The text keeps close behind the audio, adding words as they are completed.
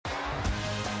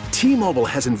T-Mobile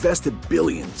has invested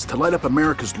billions to light up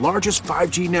America's largest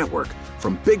 5G network,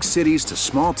 from big cities to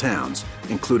small towns,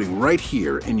 including right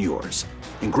here in yours.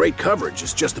 And great coverage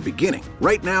is just the beginning.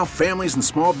 Right now, families and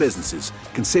small businesses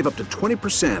can save up to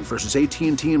 20% versus AT&T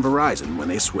and Verizon when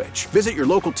they switch. Visit your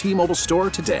local T-Mobile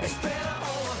store today.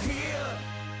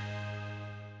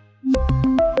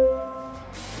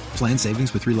 Plan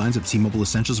savings with 3 lines of T-Mobile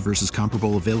Essentials versus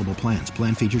comparable available plans.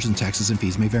 Plan features and taxes and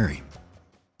fees may vary.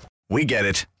 We get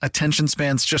it. Attention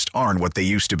spans just aren't what they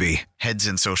used to be. Heads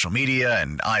in social media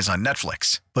and eyes on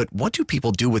Netflix. But what do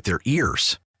people do with their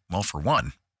ears? Well, for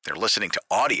one, they're listening to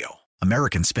audio.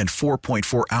 Americans spend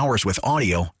 4.4 hours with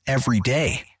audio every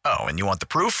day. Oh, and you want the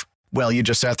proof? Well, you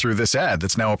just sat through this ad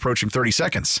that's now approaching 30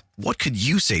 seconds. What could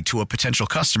you say to a potential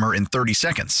customer in 30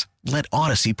 seconds? Let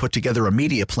Odyssey put together a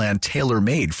media plan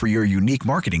tailor-made for your unique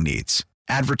marketing needs.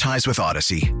 Advertise with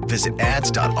Odyssey. Visit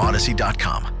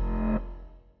ads.odyssey.com.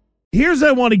 Here's what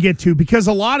I want to get to, because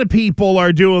a lot of people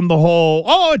are doing the whole,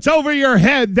 oh, it's over your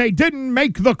head. They didn't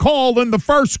make the call in the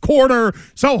first quarter,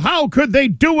 so how could they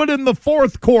do it in the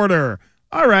fourth quarter?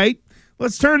 All right,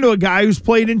 let's turn to a guy who's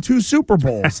played in 2 Super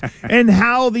Bowls and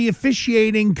how the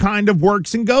officiating kind of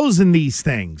works and goes in these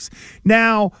things.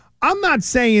 Now, I'm not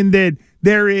saying that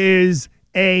there is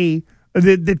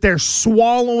that they're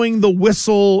swallowing the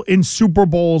whistle in Super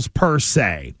Bowls per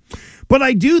se. But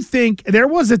I do think there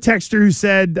was a texter who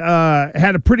said,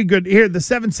 had a pretty good, here, the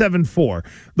 774.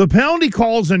 The penalty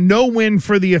call's a no-win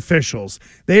for the officials.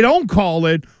 They don't call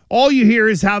it. All you hear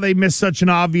is how they missed such an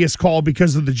obvious call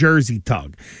because of the jersey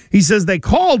tug. He says they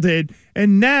called it,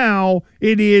 and now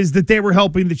it is that they were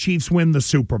helping the Chiefs win the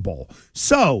Super Bowl.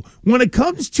 So when it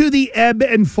comes to the ebb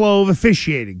and flow of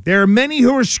officiating, there are many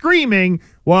who are screaming,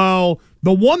 well,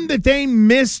 the one that they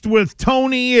missed with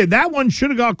Tony, that one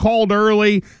should have got called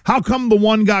early. How come the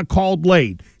one got called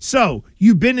late? So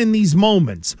you've been in these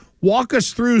moments. Walk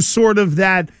us through sort of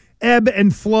that ebb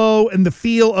and flow and the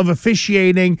feel of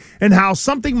officiating and how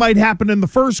something might happen in the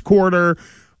first quarter,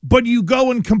 but you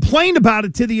go and complain about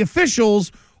it to the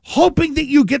officials, hoping that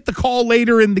you get the call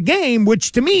later in the game,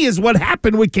 which to me is what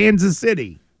happened with Kansas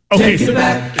City. Okay,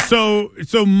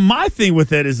 so my thing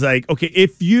with it is like, okay,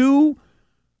 if you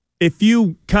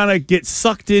kind of get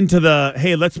sucked into the,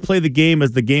 hey, let's play the game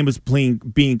as the game is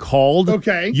being called,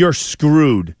 okay, you're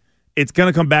screwed. It's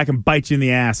going to come back and bite you in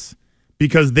the ass,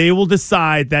 because they will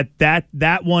decide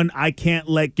that one I can't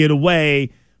let get away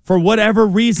for whatever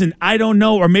reason. I don't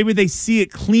know. Or maybe they see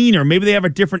it cleaner. Maybe they have a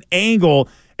different angle,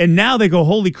 and now they go,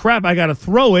 holy crap, I got to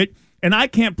throw it, and I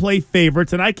can't play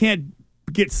favorites, and I can't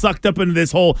get sucked up into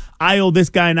this whole I owe this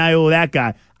guy and I owe that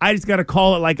guy. I just got to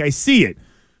call it like I see it.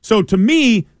 So to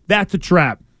me, that's a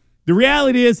trap. The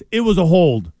reality is it was a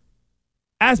hold.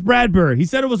 Ask Bradbury. He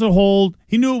said it was a hold.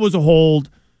 He knew it was a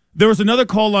hold. There was another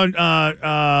call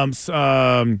on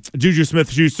Juju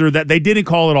Smith-Schuster that they didn't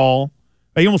call at all.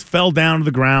 He almost fell down to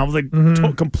the ground. It was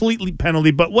like completely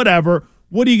penalty, but whatever.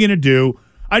 What are you going to do?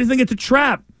 I just think it's a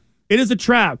trap. It is a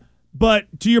trap. But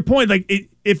to your point, like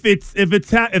if this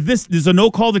is a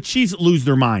no call, the Chiefs lose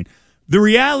their mind. The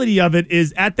reality of it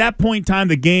is, at that point in time,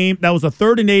 the game, that was a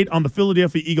 3rd and 8 on the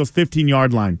Philadelphia Eagles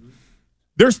 15-yard line.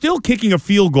 They're still kicking a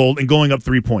field goal and going up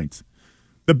 3 points.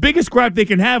 The biggest gripe they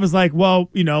can have is like, well,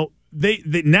 you know, they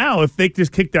now if they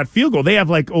just kick that field goal, they have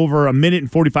like over a minute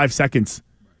and 45 seconds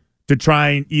to try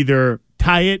and either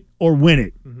tie it or win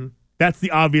it. Mm-hmm. That's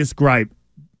the obvious gripe.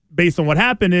 Based on what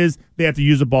happened is they have to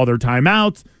use up all their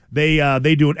timeouts. They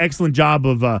do an excellent job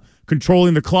of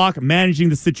controlling the clock, managing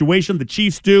the situation. The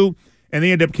Chiefs do, and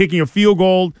they end up kicking a field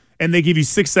goal, and they give you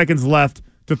 6 seconds left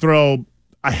to throw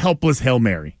a helpless Hail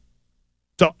Mary.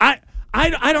 So I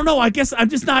don't know. I guess I'm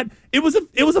just not. It was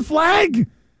a flag.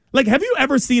 Like, have you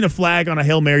ever seen a flag on a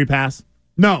Hail Mary pass?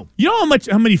 No. You know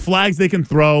how many flags they can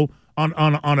throw on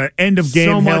an end of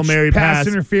game Hail Mary pass?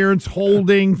 Interference,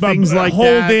 holding, things like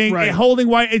that. Right. Holding.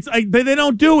 Why? It's like they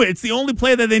don't do it. It's the only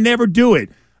play that they never do it.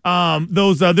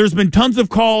 There's been tons of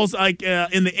calls like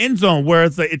in the end zone where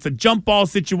it's a jump ball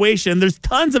situation. There's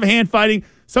tons of hand fighting.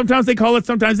 Sometimes they call it,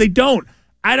 sometimes they don't.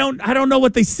 I don't know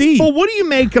what they see. Well, what do you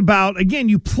make about, again,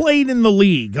 you played in the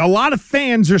league. A lot of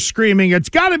fans are screaming, it's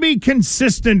got to be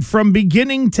consistent from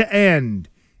beginning to end.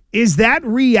 Is that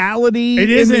reality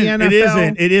in the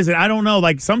NFL? It isn't. I don't know.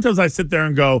 Like, sometimes I sit there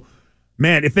and go,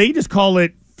 man, if they just call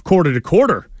it quarter to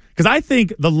quarter, because I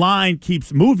think the line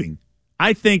keeps moving.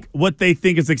 I think what they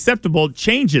think is acceptable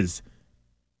changes,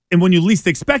 and when you least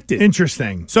expect it.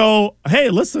 Interesting. So, hey,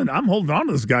 listen, I'm holding on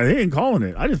to this guy. They ain't calling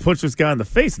it. I just punched this guy in the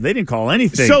face, and they didn't call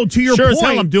anything. So, to your point, point, as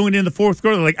hell, I'm doing it in the fourth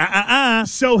quarter. They're like,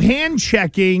 So, hand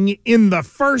checking in the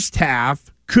first half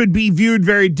could be viewed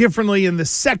very differently in the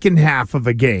second half of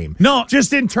a game. No.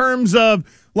 Just in terms of,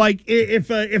 like, if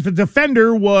a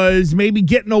defender was maybe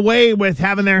getting away with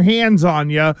having their hands on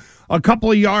you a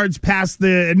couple of yards past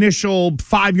the initial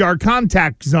 5-yard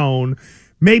contact zone,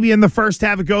 maybe in the first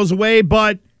half it goes away,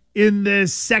 but in the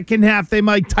second half they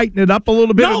might tighten it up a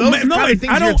little bit.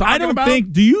 I don't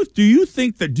think. Do you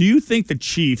think the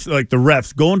Chiefs, like the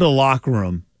refs, go into the locker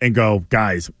room and go,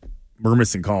 guys, we're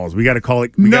missing calls. We got to call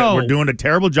it. We're doing a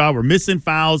terrible job. We're missing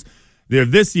fouls. They're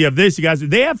this. You have this. You guys.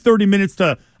 They have 30 minutes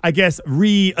to, I guess,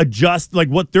 readjust like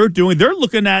what they're doing. They're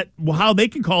looking at how they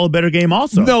can call a better game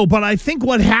also. No, but I think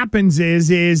what happens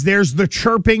is there's the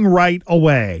chirping right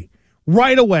away.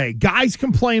 Right away. Guys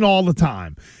complain all the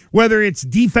time. Whether it's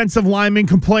defensive linemen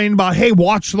complaining about, hey,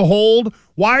 watch the hold.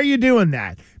 Why are you doing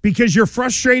that? Because you're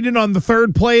frustrated on the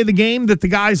third play of the game that the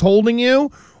guy's holding you?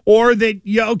 Or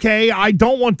that, I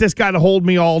don't want this guy to hold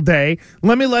me all day.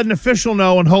 Let me let an official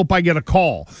know and hope I get a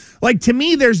call. Like, to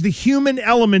me, there's the human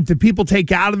element that people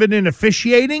take out of it in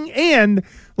officiating. And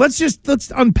let's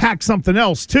unpack something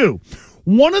else, too.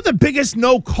 One of the biggest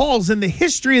no calls in the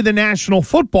history of the National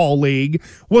Football League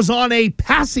was on a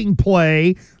passing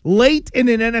play late in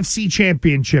an NFC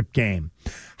Championship game.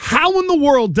 How in the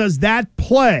world does that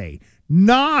play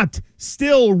not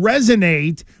still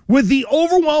resonate with the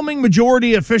overwhelming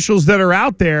majority of officials that are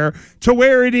out there to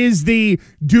where it is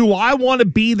do I want to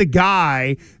be the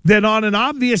guy that on an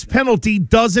obvious penalty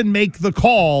doesn't make the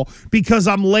call because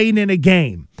I'm late in a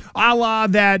game? A la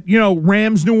that,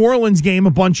 Rams New Orleans game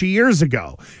a bunch of years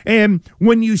ago. And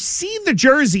when you see the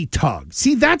jersey tug,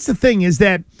 that's the thing, is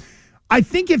that I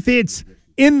think if it's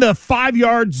in the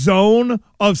 5-yard zone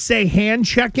of, say, hand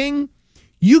checking,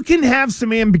 you can have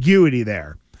some ambiguity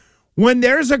there. When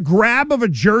there's a grab of a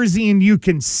jersey and you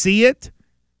can see it,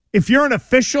 if you're an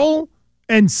official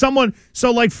and someone,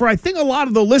 I think a lot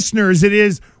of the listeners, it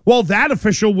is, well, that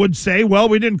official would say, well,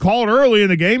 we didn't call it early in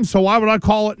the game, so why would I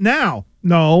call it now?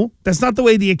 No, that's not the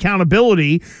way the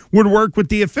accountability would work with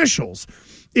the officials.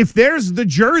 If there's the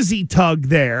jersey tug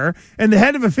there and the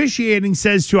head of officiating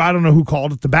says to, I don't know who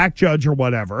called it, the back judge or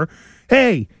whatever,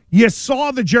 hey, you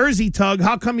saw the jersey tug,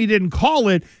 how come you didn't call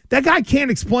it? That guy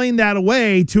can't explain that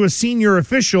away to a senior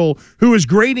official who is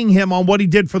grading him on what he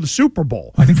did for the Super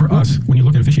Bowl. I think for us, when you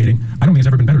look at officiating, I don't think it's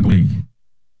ever been better in the league.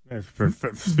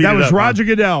 That was Roger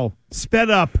Goodell. Sped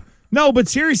up. No, but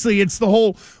seriously, it's the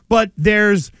whole, but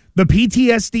there's the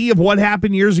PTSD of what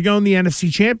happened years ago in the NFC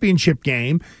Championship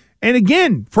game. And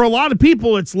again, for a lot of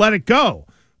people, it's let it go.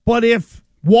 But if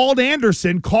Walt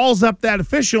Anderson calls up that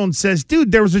official and says,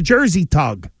 dude, there was a jersey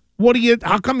tug.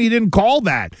 How come you didn't call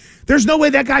that? There's no way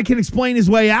that guy can explain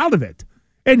his way out of it.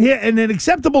 And an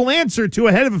acceptable answer to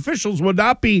a head of officials would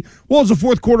not be, well, it's the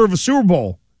fourth quarter of a Super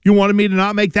Bowl. You wanted me to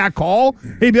not make that call?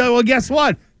 He'd be like, well, guess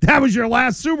what? That was your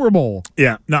last Super Bowl.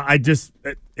 Yeah. No, I just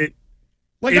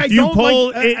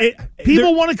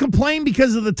people want to complain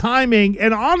because of the timing,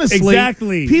 and honestly,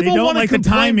 exactly, people don't like the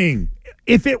timing.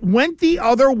 If it went the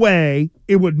other way,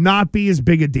 it would not be as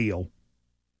big a deal.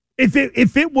 If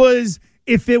it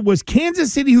was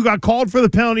Kansas City who got called for the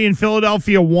penalty and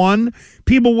Philadelphia won,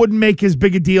 people wouldn't make as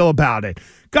big a deal about it.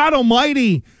 God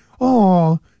almighty,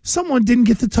 someone didn't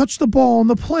get to touch the ball in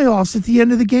the playoffs at the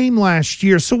end of the game last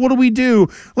year. So what do?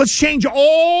 Let's change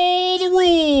all the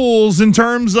rules in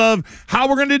terms of how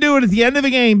we're going to do it at the end of the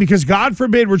game because, God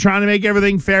forbid, we're trying to make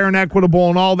everything fair and equitable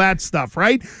and all that stuff,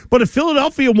 right? But if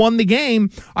Philadelphia won the game,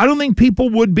 I don't think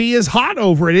people would be as hot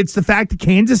over it. It's the fact that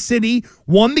Kansas City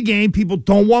won the game. People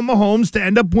don't want Mahomes to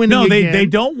end up winning again. No, they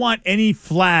don't want any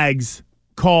flags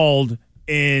called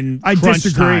in crunch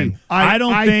disagree. Time.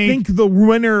 I think the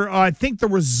winner. I think the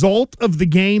result of the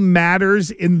game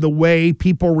matters in the way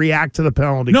people react to the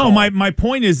penalty. No, call. my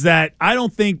point is that I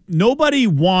don't think nobody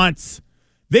wants.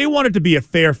 They want it to be a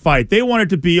fair fight. They want it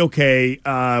to be okay.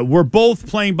 We're both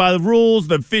playing by the rules.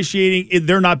 The officiating,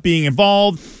 they're not being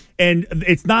involved, and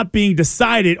it's not being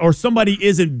decided, or somebody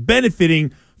isn't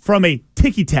benefiting from a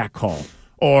ticky-tack call.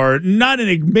 Or not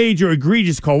a major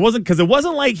egregious call. It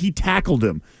wasn't like he tackled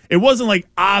him. It wasn't like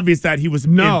obvious that he was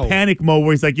in panic mode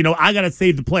where he's like, I got to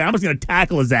save the play. I'm just going to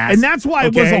tackle his ass. And that's why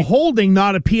it was a holding,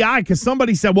 not a PI, because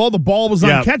somebody said, well, the ball was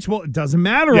uncatchable. It doesn't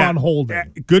matter on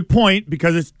holding. Good point,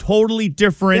 because it's totally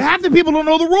different. Half the people don't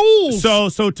know the rules.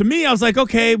 So to me, I was like,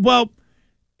 okay, well,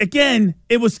 again,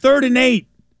 it was 3rd and 8.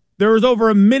 There was over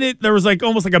a minute. There was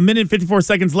almost a minute and 54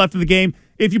 seconds left of the game.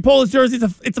 If you pull his jersey,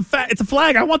 it's a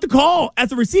flag. I want the call.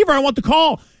 As a receiver, I want the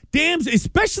call. Damn,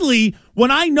 especially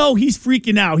when I know he's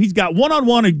freaking out. He's got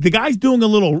one-on-one. The guy's doing a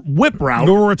little whip route.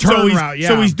 A little return route, yeah.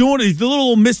 So he's doing the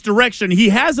little misdirection. He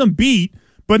has him beat,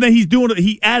 But then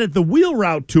he added the wheel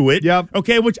route to it. Yep.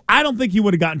 Okay, which I don't think he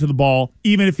would have gotten to the ball,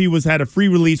 even if he had a free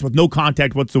release with no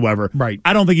contact whatsoever. Right.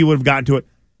 I don't think he would have gotten to it.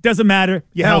 Doesn't matter.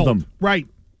 You held him. Right.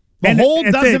 The hold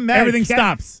doesn't matter. Everything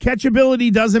stops. Catchability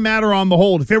doesn't matter on the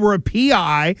hold. If it were a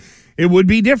PI, it would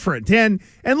be different. And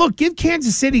look, give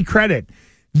Kansas City credit.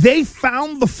 They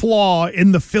found the flaw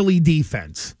in the Philly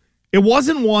defense. It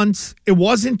wasn't once, it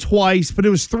wasn't twice, but it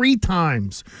was 3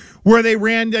 times where they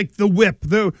ran like the whip.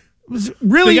 It was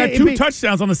really they got 2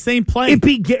 touchdowns on the same play.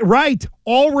 Right.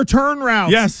 All return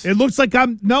routes. Yes. It looks like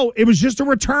it was just a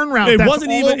return route. It That's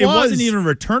wasn't all even it was. wasn't even a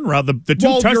return route. The 2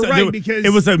 touchdowns. You're right, because it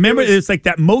was it's like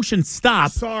that motion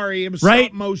stop. Sorry, it was right?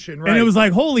 stop motion, right? And it was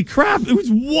like, holy crap, it was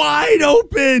wide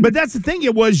open. But that's the thing.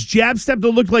 It was jab step to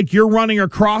look like you're running a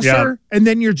crosser, and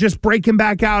then you're just breaking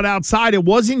back out outside. It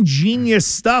wasn't genius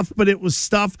stuff, but it was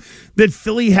stuff that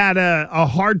Philly had a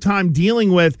hard time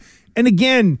dealing with. And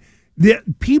again, I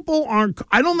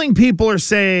don't think people are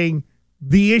saying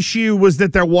the issue was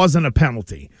that there wasn't a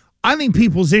penalty. I think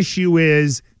people's issue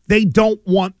is they don't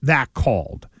want that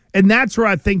called. And that's where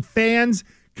I think fans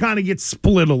kind of get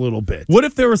split a little bit. What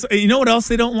if there was, what else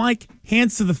they don't like?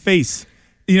 Hands to the face.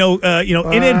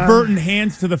 Inadvertent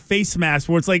hands to the face mask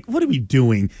where it's like, what are we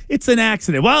doing? It's an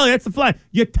accident. Well, that's a flag.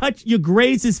 You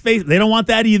graze his face. They don't want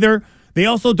that either. They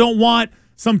also don't want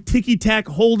some ticky-tack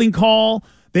holding call.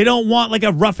 They don't want like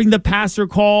a roughing the passer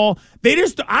call.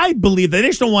 I believe they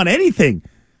just don't want anything.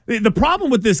 The problem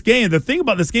with this game, the thing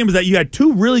about this game is that you had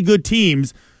 2 really good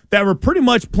teams that were pretty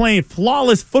much playing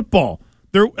flawless football.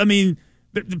 For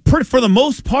the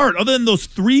most part, other than those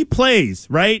 3 plays,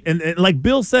 right? And like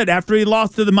Bill said, after he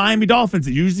lost to the Miami Dolphins,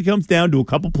 it usually comes down to a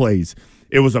couple plays.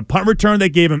 It was a punt return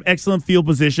that gave him excellent field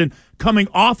position, coming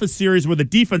off a series where the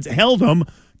defense held him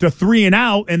to 3 and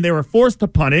out, and they were forced to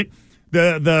punt it.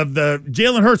 The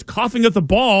Jalen Hurts coughing at the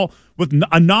ball with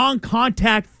a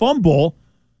non-contact fumble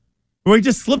where he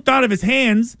just slipped out of his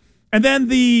hands, and then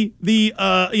the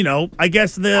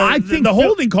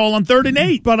holding call on 3rd and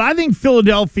 8. But I think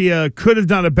Philadelphia could have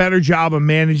done a better job of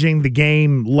managing the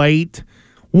game late.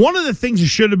 One of the things that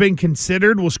should have been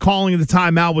considered was calling the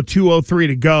timeout with 2:03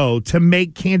 to go to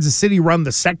make Kansas City run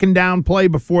the second down play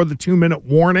before the 2-minute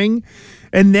warning.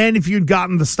 And then if you'd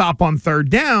gotten the stop on 3rd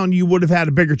down, you would have had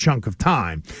a bigger chunk of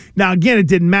time. Now, again, it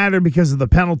didn't matter because of the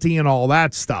penalty and all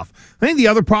that stuff. I think the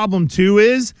other problem, too,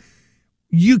 is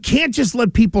you can't just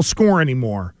let people score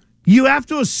anymore. You have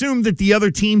to assume that the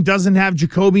other team doesn't have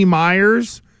Jacoby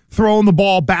Myers throwing the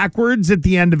ball backwards at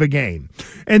the end of a game,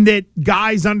 and that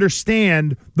guys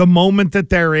understand the moment that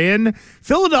they're in.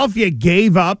 Philadelphia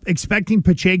gave up expecting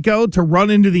Pacheco to run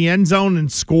into the end zone and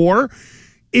score.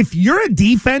 If you're a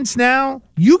defense now,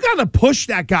 you got to push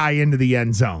that guy into the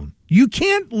end zone. You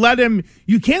can't let him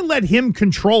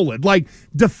control it. Like,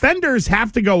 defenders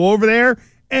have to go over there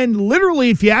and literally,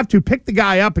 if you have to, pick the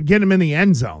guy up and get him in the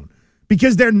end zone,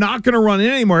 because they're not going to run in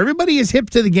anymore. Everybody is hip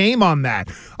to the game on that.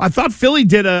 I thought Philly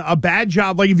did a bad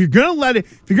job. Like, if you're going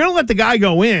to let the guy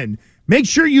go in, make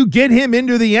sure you get him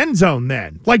into the end zone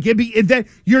then. Like,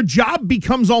 your job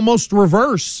becomes almost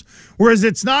reverse, whereas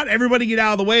it's not everybody get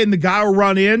out of the way and the guy will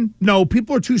run in. No,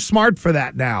 people are too smart for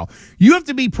that now. You have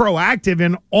to be proactive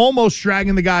in almost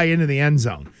dragging the guy into the end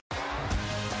zone.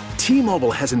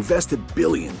 T-Mobile has invested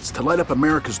billions to light up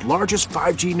America's largest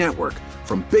 5G network,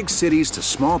 from big cities to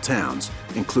small towns,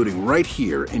 including right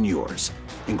here in yours.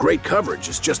 And great coverage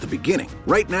is just the beginning.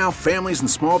 Right now, families and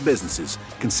small businesses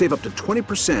can save up to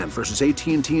 20% versus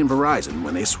AT&T and Verizon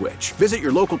when they switch. Visit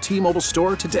your local T-Mobile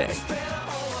store today.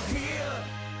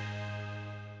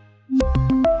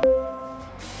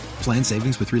 Plan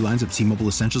savings with 3 lines of T-Mobile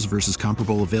Essentials versus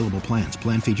comparable available plans.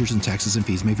 Plan features and taxes and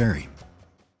fees may vary.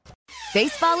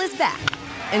 Baseball is back,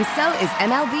 and so is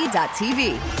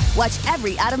MLB.tv. Watch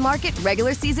every out-of-market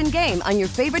regular season game on your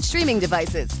favorite streaming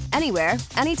devices, anywhere,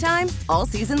 anytime, all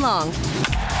season long.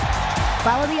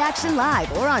 Follow the action live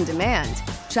or on demand.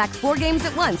 Track 4 games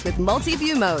at once with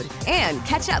multi-view mode and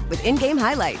catch up with in-game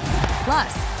highlights.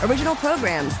 Plus, original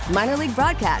programs, minor league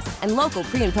broadcasts, and local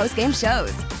pre- and post-game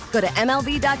shows. Go to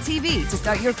MLB.tv to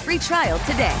start your free trial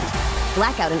today.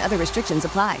 Blackout and other restrictions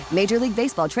apply. Major League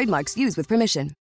Baseball trademarks used with permission.